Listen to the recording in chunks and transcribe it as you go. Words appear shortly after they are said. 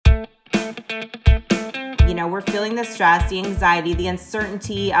We're feeling the stress, the anxiety, the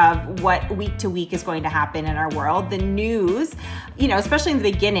uncertainty of what week to week is going to happen in our world. The news, especially in the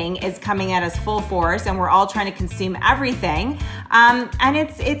beginning, is coming at us full force, and we're all trying to consume everything. And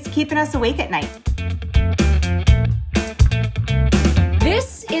it's keeping us awake at night.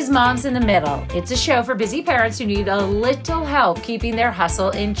 This is Moms in the Middle. It's a show for busy parents who need a little help keeping their hustle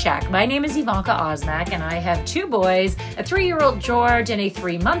in check. My name is Ivanka Osmak, and I have two boys, a 3-year-old George and a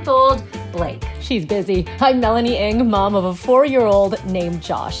 3-month-old Blake. She's busy. I'm Melanie Ng, mom of a 4-year-old named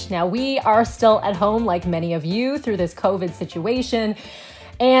Josh. Now, we are still at home, like many of you, through this COVID situation.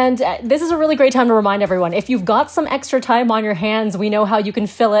 And this is a really great time to remind everyone, if you've got some extra time on your hands, we know how you can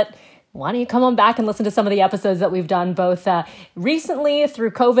fill it. Why don't you come on back and listen to some of the episodes that we've done both recently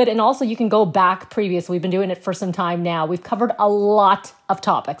through COVID, and also you can go back previous. We've been doing it for some time now. We've covered a lot of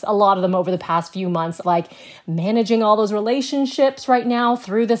topics, a lot of them over the past few months, like managing all those relationships right now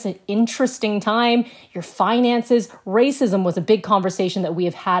through this interesting time, your finances, racism was a big conversation that we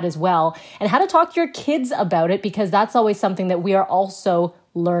have had as well, and how to talk to your kids about it, because that's always something that we are also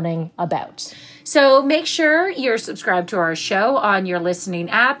learning about. So make sure you're subscribed to our show on your listening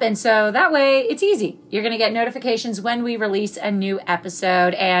app. And so that way it's easy. You're going to get notifications when we release a new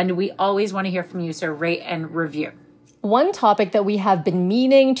episode. And we always want to hear from you. So rate and review. One topic that we have been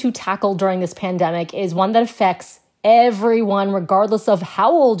meaning to tackle during this pandemic is one that affects everyone, regardless of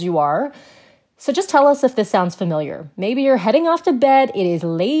how old you are. So just tell us if this sounds familiar. Maybe you're heading off to bed, it is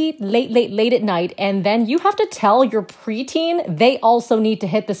late at night, and then you have to tell your preteen they also need to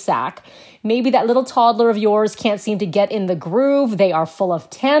hit the sack. Maybe that little toddler of yours can't seem to get in the groove. They are full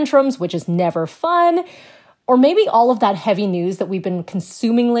of tantrums, which is never fun. Or maybe all of that heavy news that we've been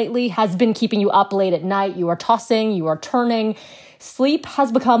consuming lately has been keeping you up late at night. You are tossing, you are turning. Sleep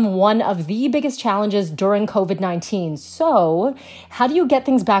has become one of the biggest challenges during COVID-19. So how do you get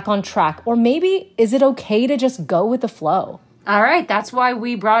things back on track? Or maybe is it okay to just go with the flow? All right, that's why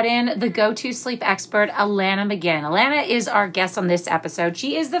we brought in the go-to sleep expert, Alana McGinn. Alana is our guest on this episode.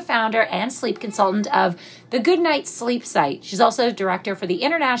 She is the founder and sleep consultant of the Good Night Sleep site. She's also director for the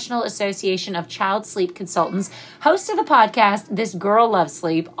International Association of Child Sleep Consultants, host of the podcast, This Girl Loves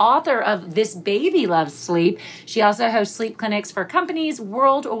Sleep, author of This Baby Loves Sleep. She also hosts sleep clinics for companies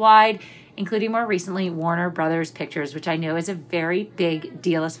worldwide, including more recently Warner Brothers Pictures, which I know is a very big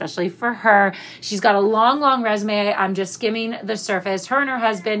deal, especially for her. She's got a long resume. I'm just skimming the surface. Her and her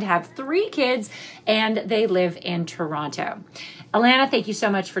husband have 3 kids, and they live in Toronto. Alana, thank you so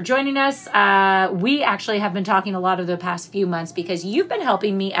much for joining us. We actually have been talking a lot over the past few months because you've been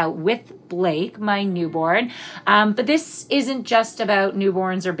helping me out with Blake, my newborn. But this isn't just about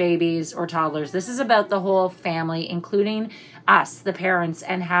newborns or babies or toddlers. This is about the whole family, including us, the parents,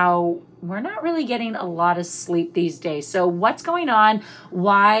 and how we're not really getting a lot of sleep these days. So what's going on?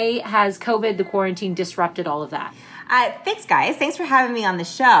 Why has COVID, the quarantine, disrupted all of that? Thanks, guys. Thanks for having me on the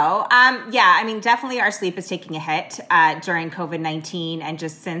show. Definitely our sleep is taking a hit during COVID-19, and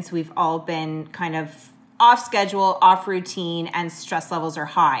just since we've all been kind of off schedule, off routine, and stress levels are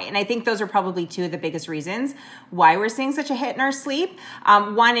high. And I think those are probably 2 of the biggest reasons why we're seeing such a hit in our sleep.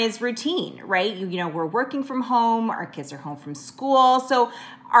 One is routine, right? We're working from home, our kids are home from school. So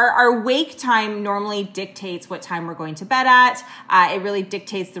our wake time normally dictates what time we're going to bed at. It really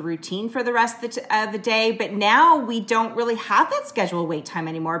dictates the routine for the rest of the day. But now we don't really have that scheduled wake time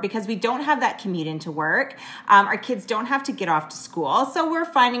anymore because we don't have that commute into work. Our kids don't have to get off to school. So we're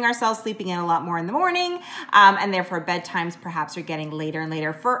finding ourselves sleeping in a lot more in the morning. And therefore bedtimes perhaps are getting later and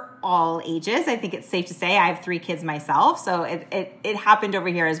later for all ages. I think it's safe to say I have 3 kids myself. So it happened over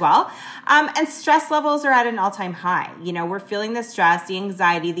here as well. And stress levels are at an all-time high. We're feeling the stress, the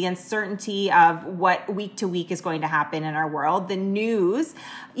anxiety, the uncertainty of what week to week is going to happen in our world. The news,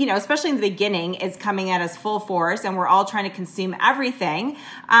 especially in the beginning, is coming at us full force, and we're all trying to consume everything.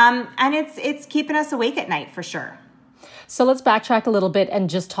 And it's keeping us awake at night for sure. So let's backtrack a little bit and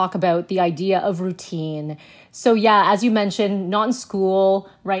just talk about the idea of routine. So yeah, as you mentioned, not in school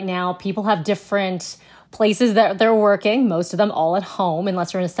right now. People have different places that they're working, most of them all at home,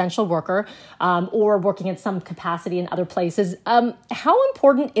 unless you're an essential worker or working in some capacity in other places. How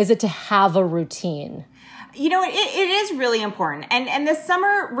important is it to have a routine? It is really important. And this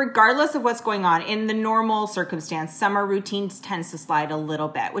summer, regardless of what's going on in the normal circumstance, summer routines tends to slide a little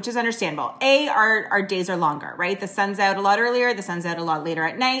bit, which is understandable. Our days are longer, right? The sun's out a lot earlier, the sun's out a lot later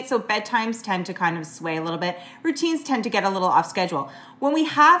at night. So bedtimes tend to kind of sway a little bit. Routines tend to get a little off schedule. When we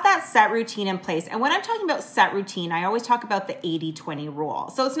have that set routine in place, and when I'm talking about set routine, I always talk about the 80-20 rule.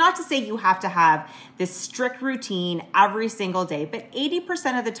 So it's not to say you have to have this strict routine every single day, but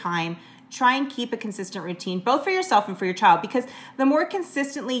 80% of the time, try and keep a consistent routine, both for yourself and for your child, because the more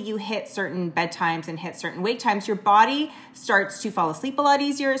consistently you hit certain bedtimes and hit certain wake times, your body starts to fall asleep a lot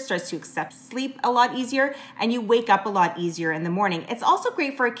easier, starts to accept sleep a lot easier, and you wake up a lot easier in the morning. It's also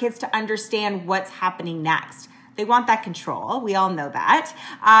great for kids to understand what's happening next. They want that control. We all know that.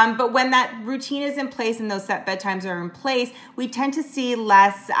 But when that routine is in place and those set bedtimes are in place, we tend to see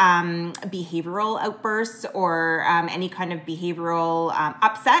less behavioral outbursts or any kind of behavioral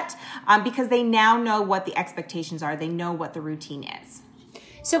upset because they now know what the expectations are. They know what the routine is.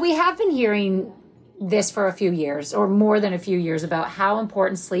 So we have been hearing this for a few years or more than a few years about how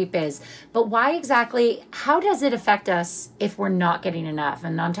important sleep is. But why exactly, how does it affect us if we're not getting enough?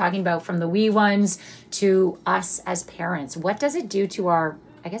 And I'm talking about from the wee ones to us as parents. What does it do to our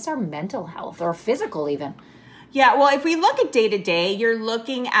mental health or physical even? Yeah, well, if we look at day to day, you're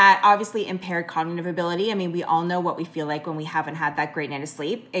looking at obviously impaired cognitive ability. I mean, we all know what we feel like when we haven't had that great night of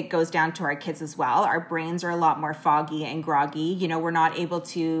sleep. It goes down to our kids as well. Our brains are a lot more foggy and groggy. We're not able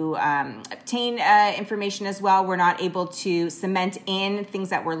to obtain information as well. We're not able to cement in things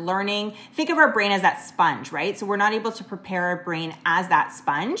that we're learning. Think of our brain as that sponge, right? So we're not able to prepare our brain as that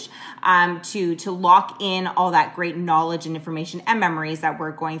sponge to lock in all that great knowledge and information and memories that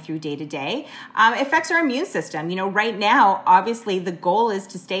we're going through day to day. It affects our immune system. Right now, obviously, the goal is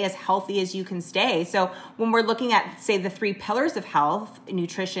to stay as healthy as you can stay. So when we're looking at, say, the 3 pillars of health,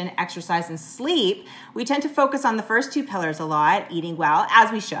 nutrition, exercise, and sleep, we tend to focus on the first 2 pillars a lot, eating well,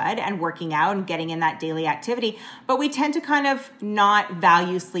 as we should, and working out and getting in that daily activity. But we tend to kind of not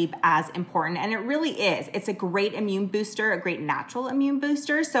value sleep as important. And it really is. It's a great immune booster, a great natural immune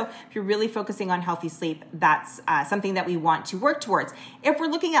booster. So if you're really focusing on healthy sleep, that's something that we want to work towards. If we're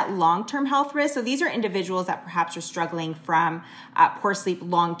looking at long-term health risks, so these are individuals that perhaps are struggling from poor sleep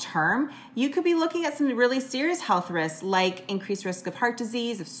long term, you could be looking at some really serious health risks like increased risk of heart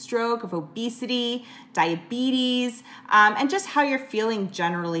disease, of stroke, of obesity, diabetes, and just how you're feeling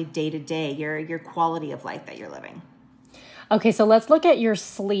generally day to day, your quality of life that you're living. Okay, so let's look at your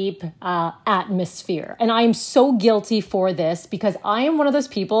sleep atmosphere. And I'm so guilty for this because I am one of those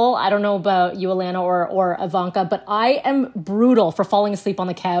people, I don't know about you, Alana or Ivanka, but I am brutal for falling asleep on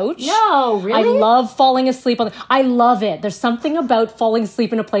the couch. No, really? I love falling asleep I love it. There's something about falling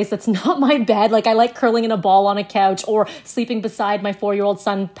asleep in a place that's not my bed. Like I like curling in a ball on a couch or sleeping beside my 4-year-old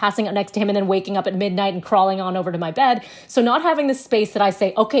son, passing out next to him and then waking up at midnight and crawling on over to my bed. So not having this space that I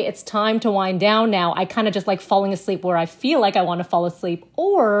say, okay, it's time to wind down now. I kind of just like falling asleep where I feel like I want to fall asleep.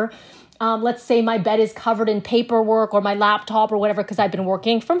 Or let's say my bed is covered in paperwork or my laptop or whatever because I've been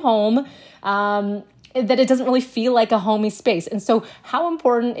working from home, that it doesn't really feel like a homey space. And so how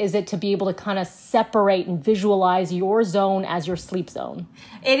important is it to be able to kind of separate and visualize your zone as your sleep zone?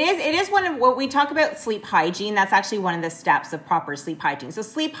 It is one of what we talk about sleep hygiene. That's actually one of the steps of proper sleep hygiene. So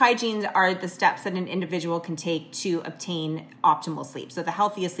sleep hygiene are the steps that an individual can take to obtain optimal sleep. So the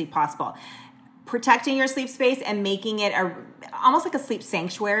healthiest sleep possible. Protecting your sleep space and making it almost like a sleep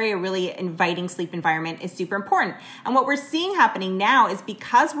sanctuary, a really inviting sleep environment is super important. And what we're seeing happening now is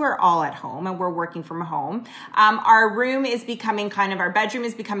because we're all at home and we're working from home, our room is becoming our bedroom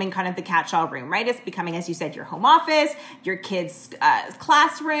is becoming kind of the catch-all room, right? It's becoming, as you said, your home office, your kids'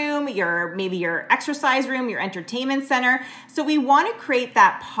 classroom, maybe your exercise room, your entertainment center. So we want to create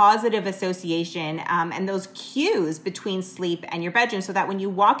that positive association and those cues between sleep and your bedroom so that when you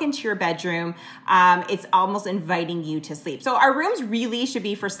walk into your bedroom, it's almost inviting you to sleep. So our rooms really should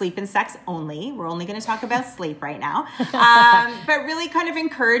be for sleep and sex only. We're only going to talk about sleep right now, but really kind of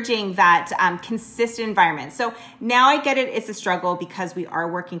encouraging that consistent environment. So now I get it. It's a struggle because we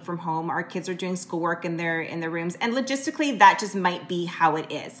are working from home. Our kids are doing schoolwork in their rooms, and logistically that just might be how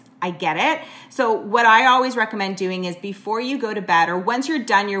it is. I get it. So what I always recommend doing is before you go to bed or once you're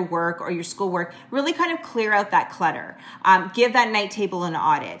done your work or your schoolwork, really kind of clear out that clutter. Give that night table an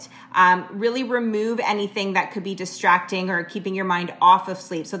audit. Really remove anything that could be distracting or keeping your mind off of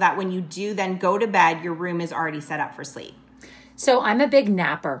sleep so that when you do then go to bed, your room is already set up for sleep. So I'm a big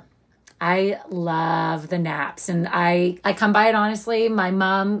napper. I love the naps and I come by it honestly. My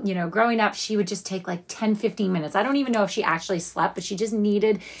mom, growing up, she would just take like 10, 15 minutes. I don't even know if she actually slept, but she just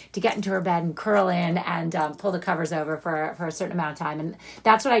needed to get into her bed and curl in and pull the covers over for a certain amount of time. And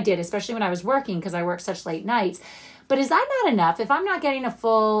that's what I did, especially when I was working because I worked such late nights. But is that not enough? If I'm not getting a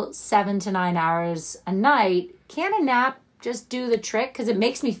full 7 to 9 hours a night, can a nap just do the trick? Because it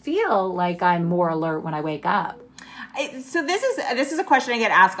makes me feel like I'm more alert when I wake up. So this is a question I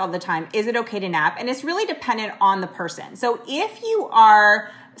get asked all the time. Is it okay to nap? And it's really dependent on the person. So if you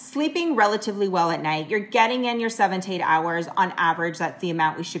are sleeping relatively well at night. You're getting in your 7 to 8 hours on average. That's the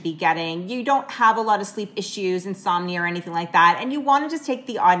amount we should be getting. You don't have a lot of sleep issues, insomnia or anything like that. And you want to just take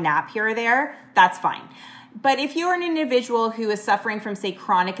the odd nap here or there, that's fine. But if you're an individual who is suffering from, say,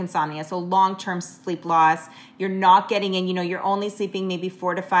 chronic insomnia, so long-term sleep loss, you're not getting in, you're only sleeping maybe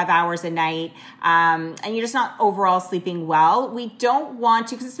 4 to 5 hours a night, and you're just not overall sleeping well, we don't want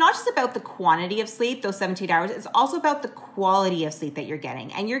to, because it's not just about the quantity of sleep, those 7 to 8 hours, it's also about the quality of sleep that you're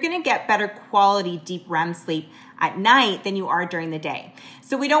getting. And you're going to get better quality deep REM sleep at night than you are during the day.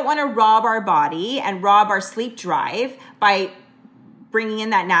 So we don't want to rob our body and rob our sleep drive by bringing in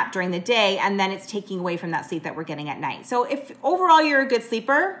that nap during the day, and then it's taking away from that sleep that we're getting at night. So if overall you're a good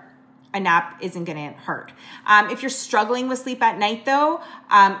sleeper, a nap isn't going to hurt. If you're struggling with sleep at night though,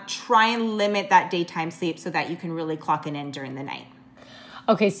 try and limit that daytime sleep so that you can really clock it in during the night.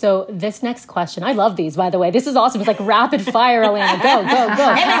 Okay, so this next question, I love these, by the way. This is awesome. It's like rapid fire, Alana. Go.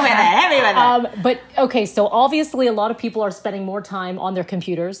 Hit me with it. But okay, so obviously a lot of people are spending more time on their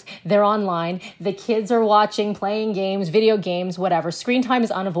computers. They're online. The kids are watching, playing games, video games, whatever. Screen time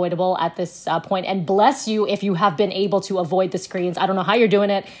is unavoidable at this point. And bless you if you have been able to avoid the screens. I don't know how you're doing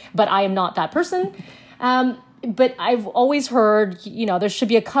it, but I am not that person. But I've always heard, there should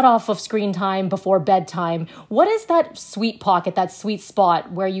be a cutoff of screen time before bedtime. What is that sweet pocket, that sweet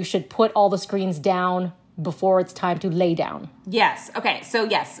spot where you should put all the screens down before it's time to lay down? Yes. Okay. So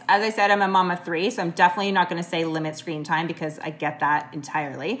yes, as I said, I'm a mom of 3, so I'm definitely not going to say limit screen time because I get that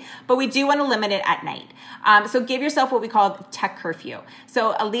entirely, but we do want to limit it at night. So give yourself what we call tech curfew.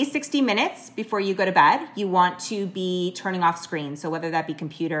 So at least 60 minutes before you go to bed, you want to be turning off screens. So whether that be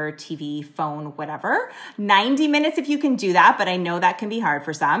computer, TV, phone, whatever. 90 minutes if you can do that, but I know that can be hard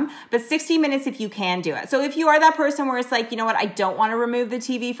for some, but 60 minutes if you can do it. So if you are that person where it's like, I don't want to remove the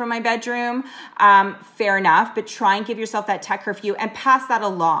TV from my bedroom, fair enough, but try and give yourself that tech curfew and pass that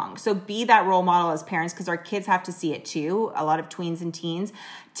along. So be that role model as parents, because our kids have to see it too. A lot of tweens and teens.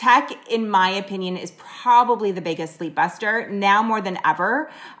 Tech, in my opinion, is probably the biggest sleep buster now more than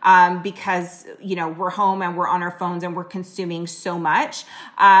ever, because, we're home and we're on our phones and we're consuming so much.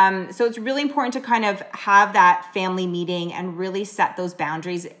 So it's really important to kind of have that family meeting and really set those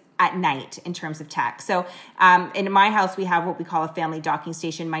boundaries at night in terms of tech. So in my house, we have what we call a family docking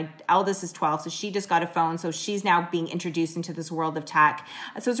station. My eldest is 12, so she just got a phone. So she's now being introduced into this world of tech.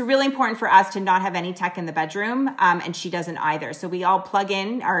 So it's really important for us to not have any tech in the bedroom, and she doesn't either. So we all plug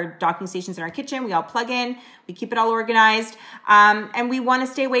in our docking stations in our kitchen. We all plug in. We keep it all organized. And we want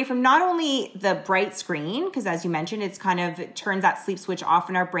to stay away from not only the bright screen, because as you mentioned, it turns that sleep switch off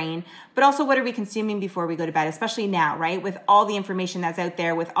in our brain, but also what are we consuming before we go to bed, especially now, right? With all the information that's out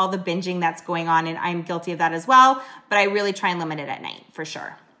there, with all the binging that's going on, and I'm guilty of that as well, but I really try and limit it at night for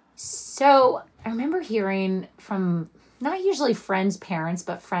sure. So I remember hearing from not usually friends' parents,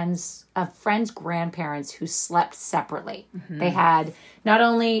 but friends' grandparents who slept separately. Mm-hmm. They had not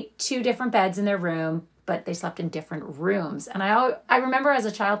only 2 different beds in their room, but they slept in different rooms. And I remember as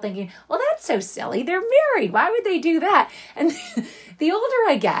a child thinking, well, that's so silly. They're married. Why would they do that? And the older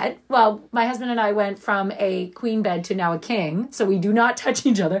I get, well, my husband and I went from a queen bed to now a king, so we do not touch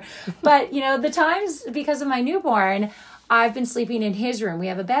each other. But, the times because of my newborn, I've been sleeping in his room. We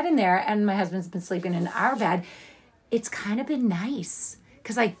have a bed in there, and my husband's been sleeping in our bed. It's kind of been nice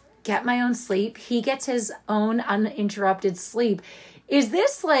because I get my own sleep. He gets his own uninterrupted sleep. Is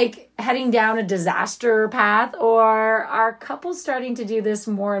this like heading down a disaster path, or are couples starting to do this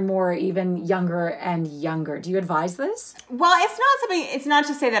more and more, even younger and younger? Do you advise this? Well, it's not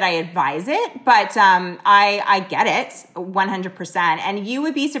to say that I advise it, but I get it 100%. And you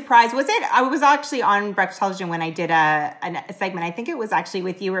would be surprised. I was actually on breakfast television when I did a segment. I think it was actually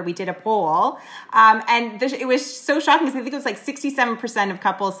with you where we did a poll. And it was so shocking because I think it was like 67% of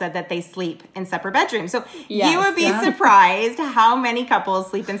couples said that they sleep in separate bedrooms. So yes, you would be surprised how many couples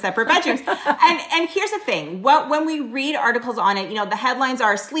sleep in separate bedrooms. And here's the thing. When we read articles on it, the headlines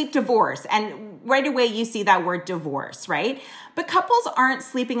are sleep divorce. And right away you see that word divorce, right? But couples aren't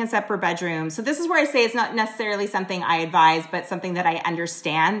sleeping in separate bedrooms. So this is where I say it's not necessarily something I advise, but something that I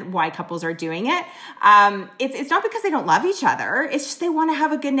understand why couples are doing it. It's not because they don't love each other. It's just they want to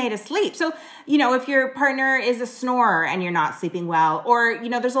have a good night of sleep. So, if your partner is a snorer and you're not sleeping well, or,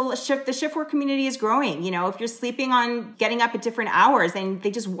 there's a shift, the shift work community is growing. If you're sleeping on getting up at different hours and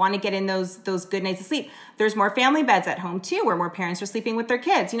they just want to get in those good nights of sleep, there's more family beds at home too, where more parents are sleeping with their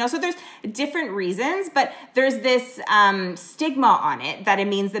kids, so there's different different reasons, but there's this stigma on it that it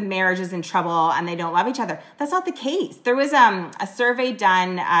means the marriage is in trouble and they don't love each other. That's not the case. There was a survey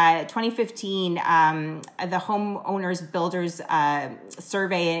done 2015, the homeowners builders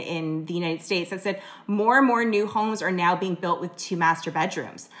survey in the United States that said more and more new homes are now being built with 2 master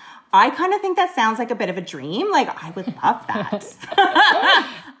bedrooms. I kind of think that sounds like a bit of a dream. Like, I would love that.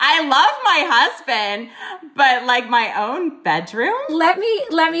 I love my husband, but like my own bedroom. Let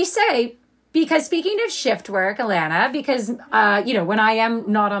me say, because speaking of shift work, Alana, because, when I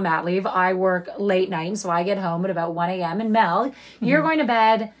am not on mat leave, I work late night. And so I get home at about 1 a.m. And Mel, you're going to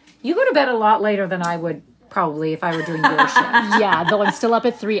bed. You go to bed a lot later than I would probably if I were doing your shift. Yeah, though I'm still up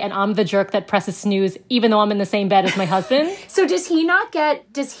at 3 and I'm the jerk that presses snooze even though I'm in the same bed as my husband. So does he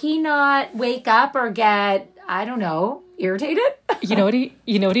not wake up or get, I don't know, irritated? You know what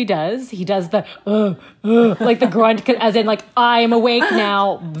he does? He does the like the grunt, as in like, I'm awake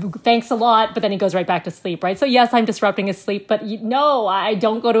now, thanks a lot, but then he goes right back to sleep, right? So yes, I'm disrupting his sleep, but no, I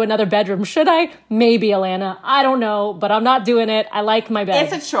don't go to another bedroom. Should I? Maybe, Alana. I don't know, but I'm not doing it. I like my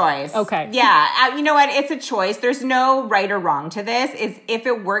bed. It's a choice. Okay. Yeah, you know what? It's a choice. There's no right or wrong to this. If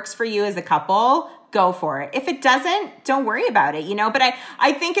it works for you as a couple, go for it. If it doesn't, don't worry about it, But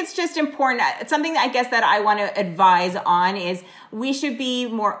I think it's just important. It's something that I guess that I want to advise on is we should be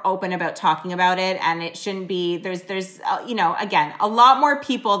more open about talking about it. And it shouldn't be, there's again, a lot more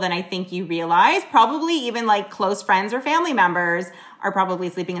people than I think you realize, probably even like close friends or family members are probably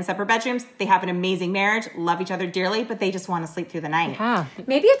sleeping in separate bedrooms. They have an amazing marriage, love each other dearly, but they just want to sleep through the night. Yeah.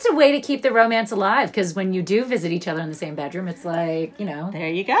 Maybe it's a way to keep the romance alive, because when you do visit each other in the same bedroom, it's like, There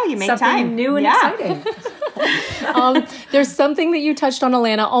you go. You make something time. new and exciting. There's something that you touched on,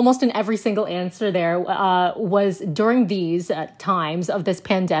 Alana, almost in every single answer there, was during these times of this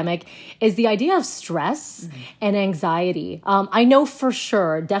pandemic, is the idea of stress and anxiety. I know for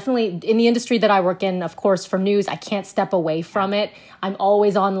sure, definitely in the industry that I work in, of course, for news, I can't step away from it. I'm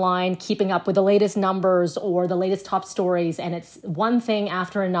always online keeping up with the latest numbers or the latest top stories, and it's one thing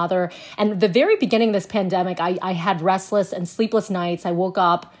after another. And the very beginning of this pandemic, I had restless and sleepless nights. I woke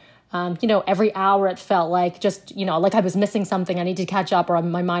up, every hour it felt like just, like I was missing something. I need to catch up, or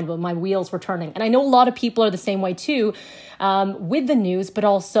my wheels were turning. And I know a lot of people are the same way too, with the news, but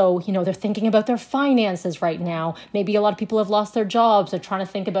also, they're thinking about their finances right now. Maybe a lot of people have lost their jobs. They're trying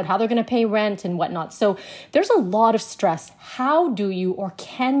to think about how they're going to pay rent and whatnot. So there's a lot of stress. How do you, or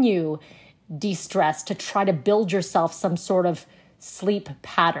can you de-stress to try to build yourself some sort of sleep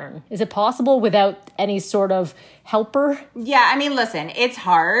pattern? Is it possible without any sort of helper? Yeah, I mean, listen, it's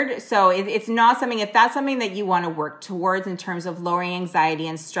hard. So it's not something, if that's something that you want to work towards in terms of lowering anxiety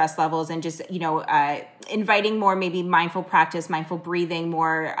and stress levels and just, inviting more maybe mindful practice, mindful breathing,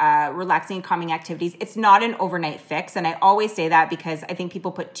 more relaxing and calming activities, it's not an overnight fix. And I always say that because I think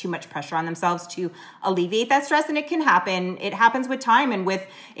people put too much pressure on themselves to alleviate that stress, and it can happen. It happens with time and with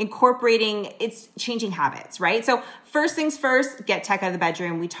incorporating, it's changing habits, right? So first things first, get tech out of the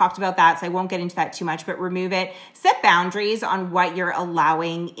bedroom. We talked about that, so I won't get into that too much, but remove it. Set boundaries on what you're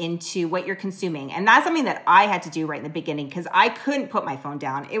allowing into what you're consuming. And that's something that I had to do right in the beginning because I couldn't put my phone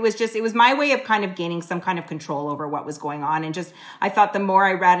down. It was my way of kind of gaining some kind of control over what was going on. And just, I thought the more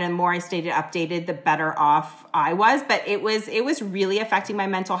I read and the more I stayed updated, the better off I was. But it was really affecting my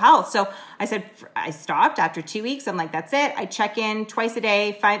mental health. So I said, I stopped after 2 weeks. I'm like, that's it. I check in twice a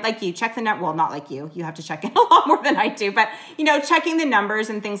day. Like you, check the number. Well, not like you. You have to check in a lot more than I do. But, checking the numbers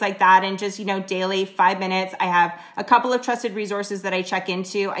and things like that. And just, daily 5 minutes. I have a couple of trusted resources that I check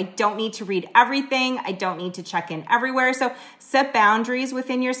into. I don't need to read everything. I don't need to check in everywhere. So set boundaries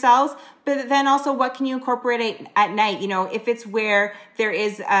within yourselves. But then also, what can you incorporate at night? If it's where there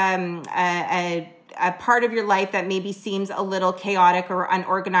is a part of your life that maybe seems a little chaotic or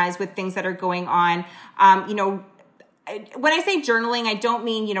unorganized with things that are going on, when I say journaling, I don't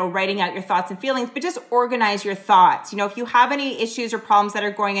mean, writing out your thoughts and feelings, but just organize your thoughts. If you have any issues or problems that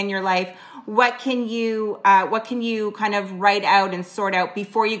are going on in your life, what can you kind of write out and sort out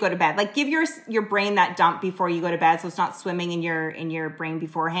before you go to bed? Like give your brain that dump before you go to bed, so it's not swimming in your brain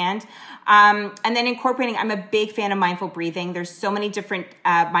beforehand. And then incorporating, I'm a big fan of mindful breathing. There's so many different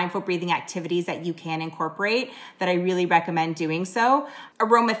mindful breathing activities that you can incorporate that I really recommend doing so.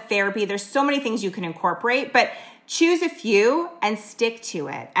 Aromatherapy, there's so many things you can incorporate, but choose a few and stick to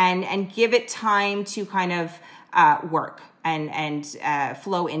it and give it time to kind of work and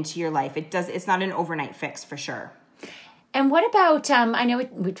flow into your life. It's not an overnight fix for sure. And what about, I know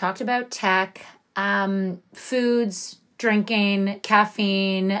we talked about tech, foods, drinking,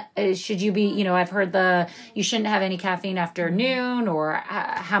 caffeine. Should you be, I've heard you shouldn't have any caffeine after noon, or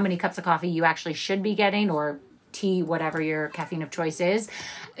how many cups of coffee you actually should be getting, or tea, whatever your caffeine of choice is.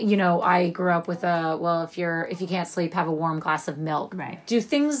 I grew up with if you can't sleep, have a warm glass of milk. Right. Do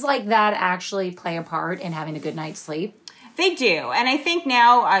things like that actually play a part in having a good night's sleep? They do. And I think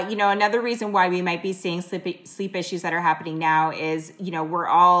now, another reason why we might be seeing sleep issues that are happening now is,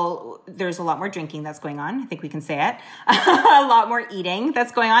 there's a lot more drinking that's going on. I think we can say it. A lot more eating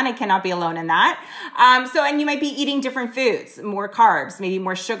that's going on. I cannot be alone in that. And you might be eating different foods, more carbs, maybe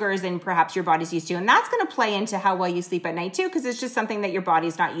more sugars than perhaps your body's used to. And that's going to play into how well you sleep at night too, because it's just something that your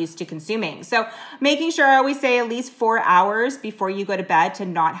body's not used to consuming. So making sure, I always say at least 4 hours before you go to bed to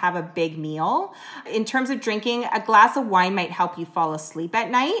not have a big meal. In terms of drinking, a glass of wine might help you fall asleep at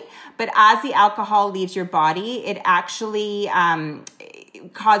night, but as the alcohol leaves your body, it actually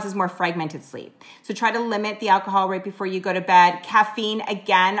causes more fragmented sleep. So try to limit the alcohol right before you go to bed. Caffeine,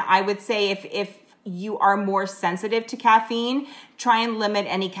 again, I would say if you are more sensitive to caffeine, try and limit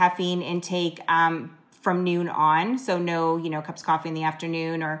any caffeine intake from noon on. So no, cups of coffee in the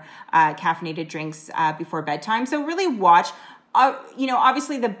afternoon or caffeinated drinks before bedtime. So really watch.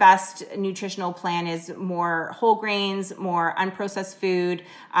 Obviously the best nutritional plan is more whole grains, more unprocessed food,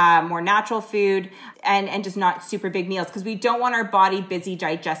 more natural food, and just not super big meals, because we don't want our body busy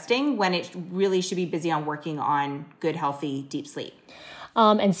digesting when it really should be busy on working on good, healthy, deep sleep.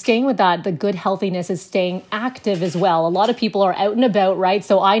 And staying with that, the good healthiness is staying active as well. A lot of people are out and about, right?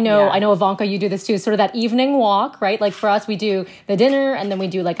 So I know Ivanka, you do this too, sort of that evening walk, right? Like for us, we do the dinner and then we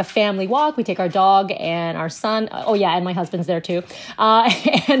do like a family walk. We take our dog and our son. Oh yeah. And my husband's there too.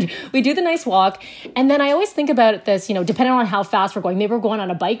 And we do the nice walk. And then I always think about this, depending on how fast we're going, maybe we're going on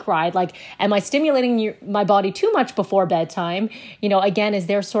a bike ride. Like, am I stimulating my body too much before bedtime? Again, is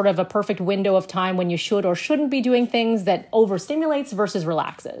there sort of a perfect window of time when you should or shouldn't be doing things that overstimulates versus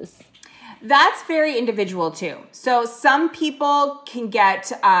relaxes? That's very individual too. So some people can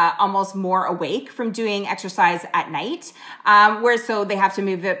get almost more awake from doing exercise at night, so they have to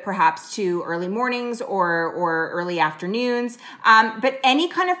move it perhaps to early mornings or early afternoons. But any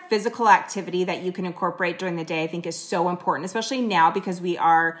kind of physical activity that you can incorporate during the day, I think is so important, especially now because we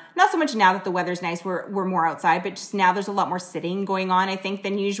are, not so much now that the weather's nice, we're more outside, but just now there's a lot more sitting going on, I think,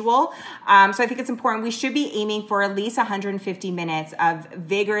 than usual. So I think it's important. We should be aiming for at least 150 minutes of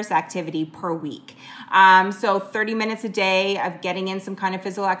vigorous activity per week. So 30 minutes a day of getting in some kind of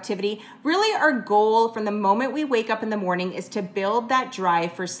physical activity. Really our goal from the moment we wake up in the morning is to build that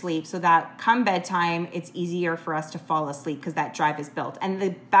drive for sleep so that come bedtime, it's easier for us to fall asleep because that drive is built. And the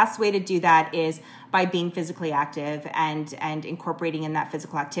best way to do that is by being physically active and incorporating in that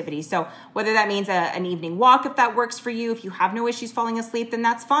physical activity. So whether that means an evening walk, if that works for you, if you have no issues falling asleep, then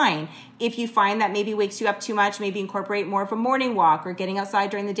that's fine. If you find that maybe wakes you up too much, maybe incorporate more of a morning walk or getting outside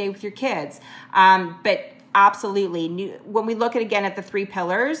during the day with your kids. But absolutely, when we look at the 3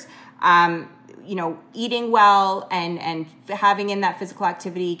 pillars, eating well and having in that physical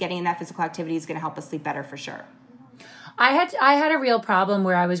activity, getting in that physical activity is going to help us sleep better for sure. I had a real problem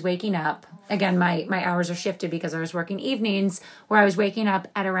where I was waking up. Again, my hours are shifted because I was working evenings, where I was waking up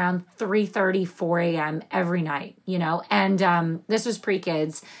at around 3:30, 4 a.m. every night, and this was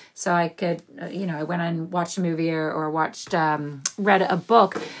pre-kids. So I could, I went and watched a movie or watched, read a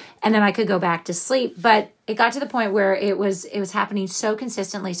book, and then I could go back to sleep. But it got to the point where it was happening so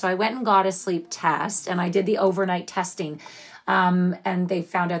consistently. So I went and got a sleep test, and I did the overnight testing, and they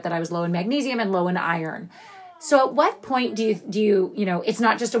found out that I was low in magnesium and low in iron. So at what point do you, it's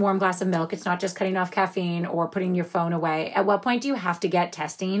not just a warm glass of milk, it's not just cutting off caffeine or putting your phone away. At what point do you have to get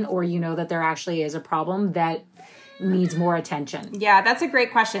testing, or that there actually is a problem that needs more attention? Yeah, that's a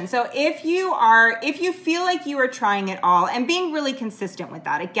great question. So if you feel like you are trying it all and being really consistent with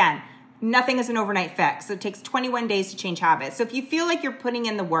that, again, nothing is an overnight fix. So it takes 21 days to change habits. So if you feel like you're putting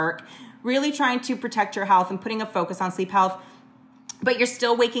in the work, really trying to protect your health and putting a focus on sleep health, but you're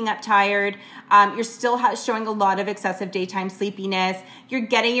still waking up tired, you're still showing a lot of excessive daytime sleepiness, you're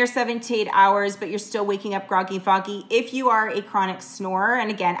getting your 7 to 8 hours, but you're still waking up groggy and foggy. If you are a chronic snorer, and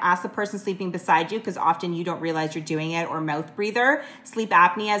again, ask the person sleeping beside you, because often you don't realize you're doing it, or mouth breather. Sleep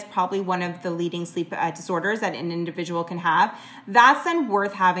apnea is probably one of the leading sleep disorders that an individual can have. That's then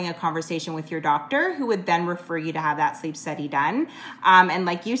worth having a conversation with your doctor, who would then refer you to have that sleep study done. And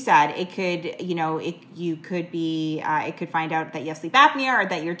like you said, it could, it could find out that you have sleep apnea, or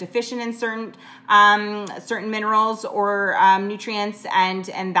that you're deficient in certain minerals or nutrients, and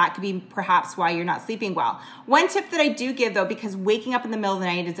that could be perhaps why you're not sleeping well. One tip that I do give, though, because waking up in the middle of the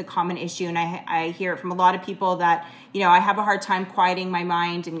night is a common issue, and I hear it from a lot of people that, I have a hard time quieting my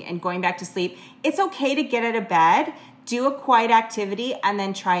mind and going back to sleep. It's okay to get out of bed do a quiet activity, and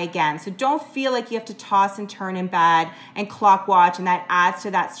then try again. So don't feel like you have to toss and turn in bed and clock watch, and that adds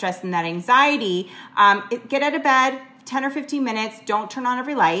to that stress and that anxiety. Get out of bed 10 or 15 minutes. Don't turn on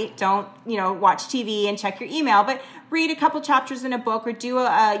every light. Don't, watch TV and check your email, but read a couple chapters in a book or do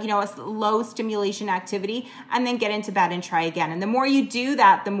a low stimulation activity, and then get into bed and try again. And the more you do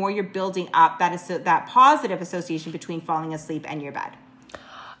that, the more you're building up that positive association between falling asleep and your bed.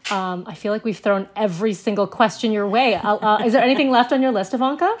 I feel like we've thrown every single question your way. Is there anything left on your list,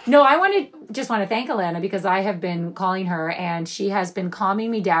 Ivanka? No, I just want to thank Alana, because I have been calling her and she has been calming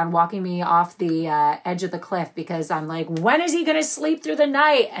me down, walking me off the edge of the cliff, because I'm like, when is he going to sleep through the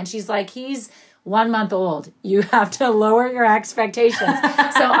night? And she's like, he's 1 month old. You have to lower your expectations.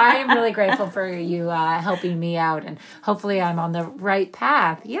 So I am really grateful for you helping me out, and hopefully I'm on the right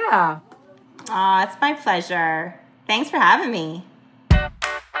path. Yeah. Aw, it's my pleasure. Thanks for having me.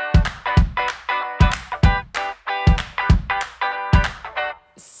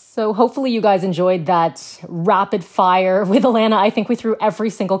 So hopefully you guys enjoyed that rapid fire with Alana. I think we threw every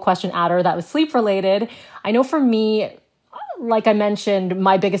single question at her that was sleep related. I know for me, like I mentioned,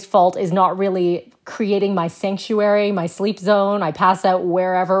 my biggest fault is not really creating my sanctuary, my sleep zone. I pass out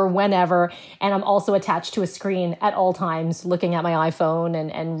wherever, whenever, and I'm also attached to a screen at all times, looking at my iPhone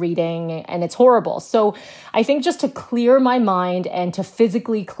and reading, and it's horrible. So I think just to clear my mind and to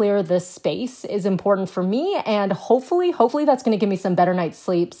physically clear this space is important for me, and hopefully that's going to give me some better night's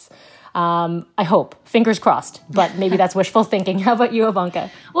sleeps. I hope. Fingers crossed. But maybe that's wishful thinking. How about you, Ivanka?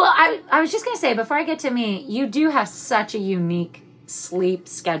 Well, I was just going to say, before I get to me, you do have such a unique sleep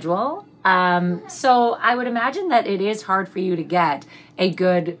schedule. So I would imagine that it is hard for you to get a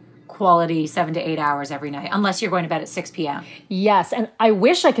good quality 7 to 8 hours every night, unless you're going to bed at 6 p.m. Yes, and I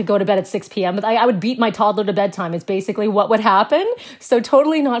wish I could go to bed at 6 p.m., but I would beat my toddler to bedtime is basically what would happen. So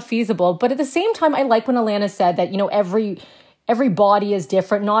totally not feasible. But at the same time, I like when Alana said that, every body is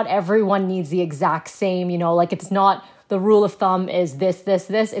different. Not everyone needs the exact same, like it's not the rule of thumb is this.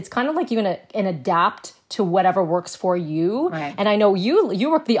 It's kind of like you can adapt to whatever works for you. Right. And I know you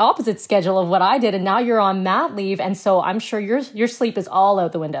work the opposite schedule of what I did, and now you're on mat leave. And so I'm sure your sleep is all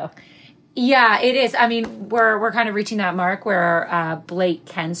out the window. Yeah, it is. I mean, we're kind of reaching that mark where Blake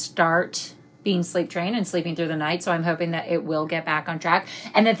can start being sleep trained and sleeping through the night. So I'm hoping that it will get back on track.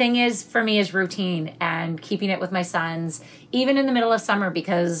 And the thing is, for me, is routine and keeping it with my sons, even in the middle of summer,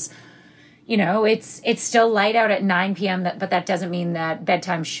 because, it's still light out at 9 p.m., but that doesn't mean that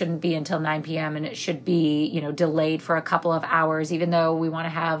bedtime shouldn't be until 9 p.m. and it should be, delayed for a couple of hours, even though we want to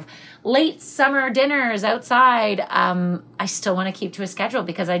have late summer dinners outside. I still want to keep to a schedule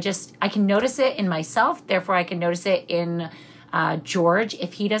because I can notice it in myself. Therefore, I can notice it in George.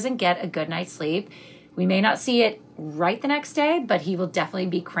 If he doesn't get a good night's sleep, we may not see it right the next day, but he will definitely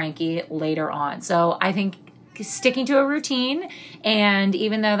be cranky later on. So I think sticking to a routine, and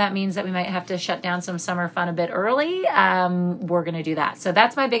even though that means that we might have to shut down some summer fun a bit early, we're going to do that. So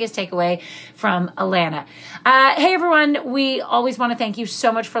that's my biggest takeaway from Alana. Hey everyone, we always want to thank you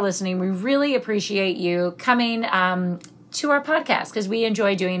so much for listening. We really appreciate you coming to our podcast because we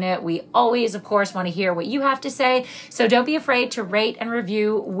enjoy doing it. We always, of course, want to hear what you have to say. So don't be afraid to rate and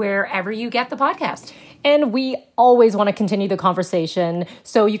review wherever you get the podcast. And we always want to continue the conversation.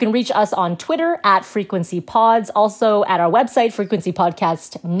 So you can reach us on Twitter at Frequency Pods, also at our website,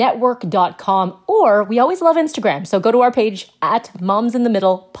 frequencypodcastnetwork.com, or we always love Instagram. So go to our page at Moms in the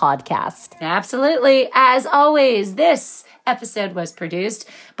Middle Podcast. Absolutely. As always, this episode was produced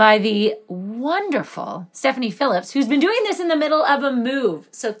by the wonderful Stephanie Phillips, who's been doing this in the middle of a move.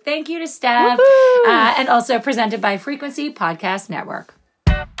 So thank you to Steph, and also presented by Frequency Podcast Network.